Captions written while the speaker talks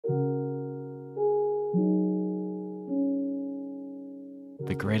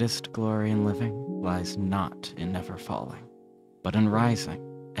The greatest glory in living lies not in never falling, but in rising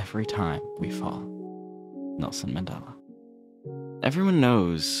every time we fall. Nelson Mandela. Everyone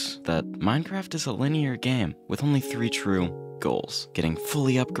knows that Minecraft is a linear game with only 3 true goals: getting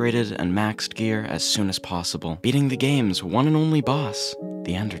fully upgraded and maxed gear as soon as possible, beating the game's one and only boss,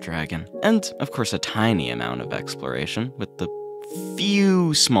 the Ender Dragon, and of course a tiny amount of exploration with the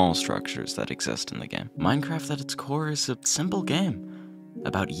few small structures that exist in the game. Minecraft at its core is a simple game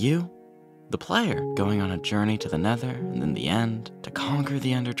about you, the player, going on a journey to the Nether and in the end to conquer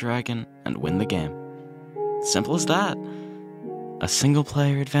the Ender Dragon and win the game. Simple as that. A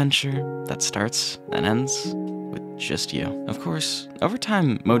single-player adventure that starts and ends with just you. Of course, over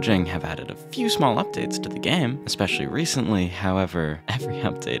time, Mojang have added a few small updates to the game, especially recently. However, every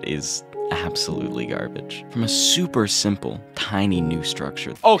update is absolutely garbage. From a super simple, tiny new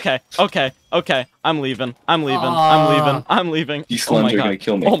structure. Okay. I'm leaving. I'm leaving. You slimes are gonna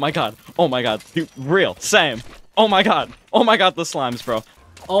kill me. Oh my god. Dude, real. Same. Oh my god, the slimes, bro.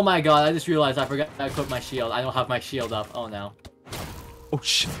 Oh my god, I just realized I forgot I equipped my shield. I don't have my shield up. Oh no. Oh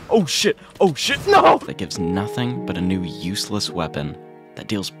shit, no! That gives nothing but a new useless weapon that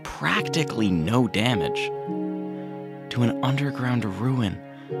deals practically no damage to an underground ruin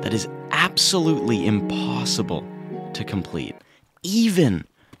that is absolutely impossible to complete, even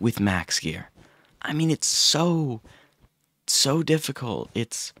with max gear. I mean, it's so difficult.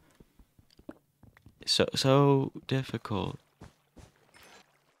 It's so difficult.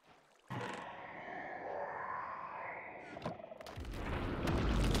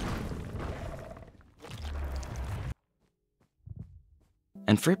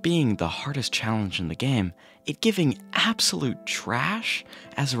 And for it being the hardest challenge in the game, it giving absolute trash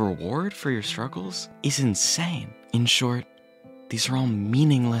as a reward for your struggles is insane. In short, these are all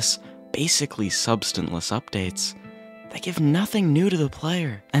meaningless, basically substanceless updates that give nothing new to the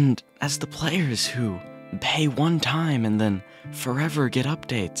player. And as the players who pay one time and then forever get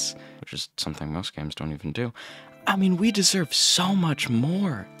updates, which is something most games don't even do, I mean, we deserve so much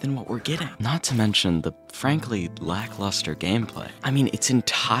more than what we're getting. Not to mention the frankly lackluster gameplay. I mean, it's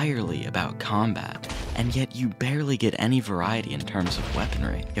entirely about combat, and yet you barely get any variety in terms of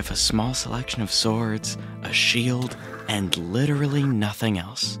weaponry. You have a small selection of swords, a shield, and literally nothing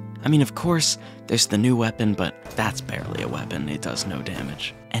else. I mean, of course, there's the new weapon, but that's barely a weapon. It does no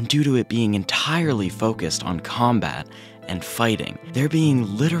damage. And due to it being entirely focused on combat and fighting, there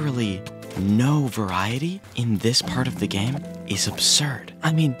being literally no variety in this part of the game is absurd.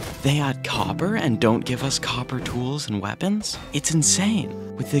 I mean, they add copper and don't give us copper tools and weapons? It's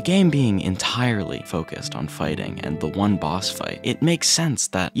insane. With the game being entirely focused on fighting and the one boss fight, it makes sense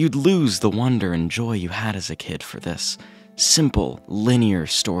that you'd lose the wonder and joy you had as a kid for this simple, linear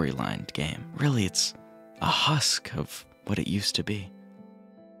storyline game. Really, it's a husk of what it used to be.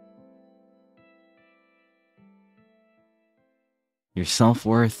 Your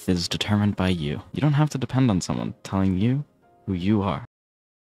self-worth is determined by you. You don't have to depend on someone telling you who you are.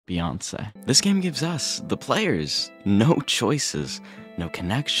 Beyonce. This game gives us, the players, no choices, no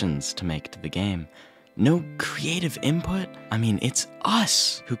connections to make to the game, no creative input. I mean, it's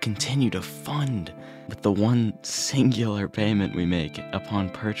us who continue to fund with the one singular payment we make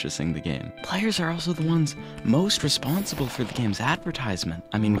upon purchasing the game. Players are also the ones most responsible for the game's advertisement.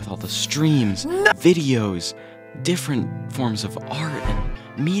 I mean, with all the streams, videos, different forms of art and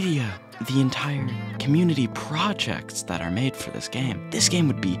media, the entire community projects that are made for this game. This game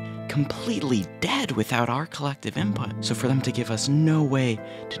would be completely dead without our collective input. So for them to give us no way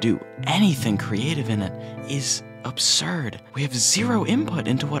to do anything creative in it is absurd. We have zero input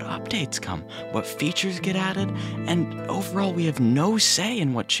into what updates come, what features get added, and overall we have no say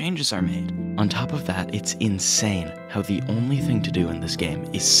in what changes are made. On top of that, it's insane how the only thing to do in this game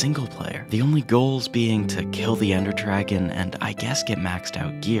is single player. The only goals being to kill the Ender Dragon and I guess get maxed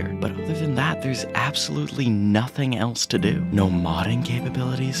out gear. But other than that, there's absolutely nothing else to do. No modding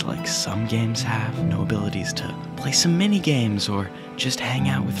capabilities like some games have, no abilities to play some mini games or just hang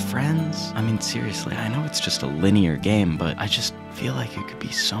out with friends. I mean, seriously, I know it's just a linear game, but I just feel like it could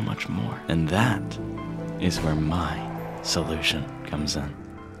be so much more. And that is where my solution comes in.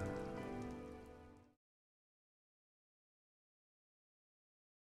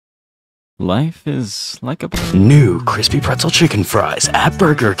 Life is like a new crispy pretzel chicken fries at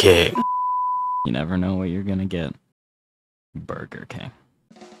Burger King. You never know what you're gonna get. Burger King.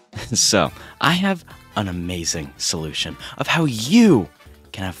 So, I have an amazing solution of how you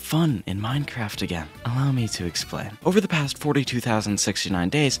can have fun in Minecraft again. Allow me to explain. Over the past 42,069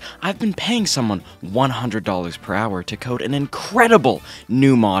 days, I've been paying someone $100 per hour to code an incredible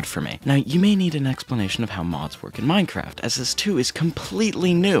new mod for me. Now, you may need an explanation of how mods work in Minecraft, as this too is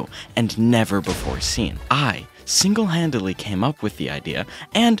completely new and never before seen. I single-handedly came up with the idea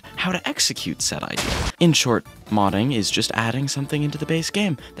and how to execute said idea. In short, modding is just adding something into the base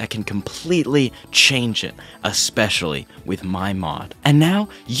game that can completely change it, especially with my mod. And now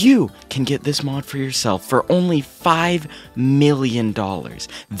you can get this mod for yourself for only $5 million.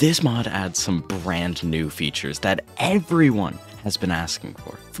 This mod adds some brand new features that everyone has been asking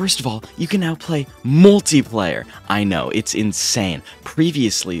for. First of all, you can now play multiplayer. I know, it's insane.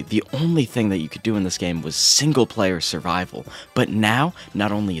 Previously, the only thing that you could do in this game was single-player survival, but now,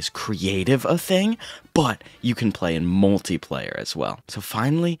 not only is creative a thing, but you can play in multiplayer as well. So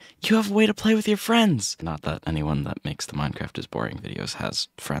finally, you have a way to play with your friends. Not that anyone that makes the Minecraft is Boring videos has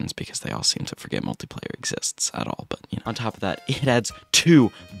friends, because they all seem to forget multiplayer exists at all, but you know. On top of that, it adds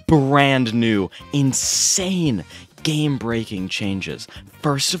 2 brand new, insane, game-breaking changes.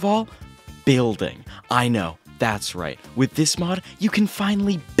 First of all, building. I know, that's right. With this mod, you can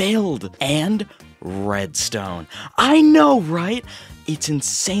finally build. And redstone. I know, right? It's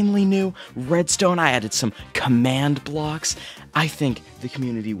insanely new. Redstone, I added some command blocks. I think the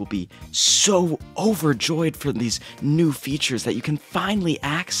community will be so overjoyed for these new features that you can finally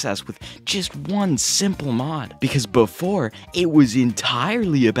access with just one simple mod. Because before, it was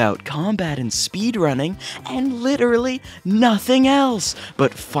entirely about combat and speedrunning, and literally nothing else.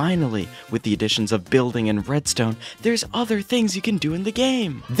 But finally, with the additions of building and redstone, there's other things you can do in the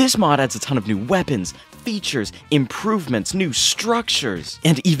game. This mod adds a ton of new weapons, features, improvements, new structures,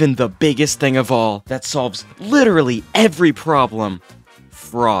 and even the biggest thing of all, that solves literally every problem: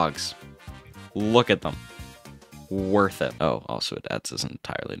 frogs. Look at them. Worth it. Oh, also it adds this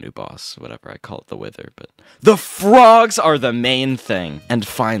entirely new boss, whatever, I call it the Wither, but the frogs are the main thing. And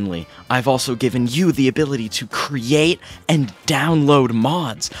finally, I've also given you the ability to create and download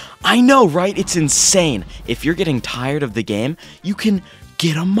mods. I know, right? It's insane. If you're getting tired of the game, you can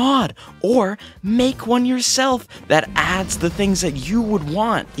get a mod, or make one yourself that adds the things that you would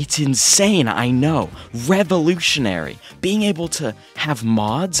want. It's insane, I know. Revolutionary. Being able to have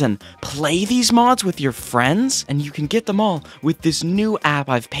mods and play these mods with your friends, and you can get them all with this new app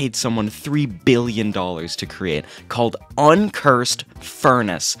I've paid someone $3 billion to create, called Uncursed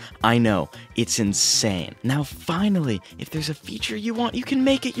Furnace. I know, it's insane. Now finally, if there's a feature you want, you can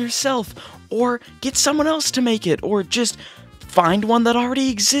make it yourself, or get someone else to make it, or just find one that already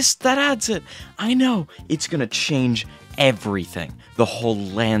exists that adds it. I know, it's gonna change everything. The whole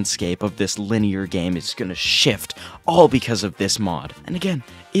landscape of this linear game is gonna shift, all because of this mod. And again,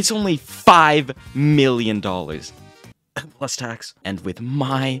 it's only $5 million. Plus tax. And with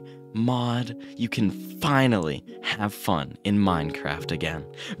my mod, you can finally have fun in Minecraft again.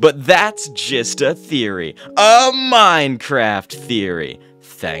 But that's just a theory. A Minecraft theory.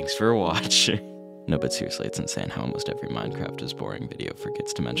 Thanks for watching. No, but seriously, it's insane how almost every Minecraft is Boring video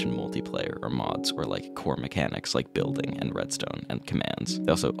forgets to mention multiplayer or mods or like core mechanics like building and redstone and commands.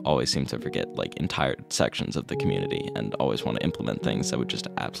 They also always seem to forget like entire sections of the community and always want to implement things that would just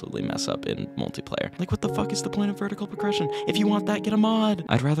absolutely mess up in multiplayer. Like, what the fuck is the point of vertical progression? If you want that, get a mod.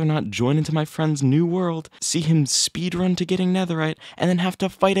 I'd rather not join into my friend's new world, see him speedrun to getting netherite, and then have to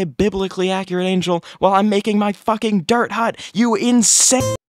fight a biblically accurate angel while I'm making my fucking dirt hut. You insane.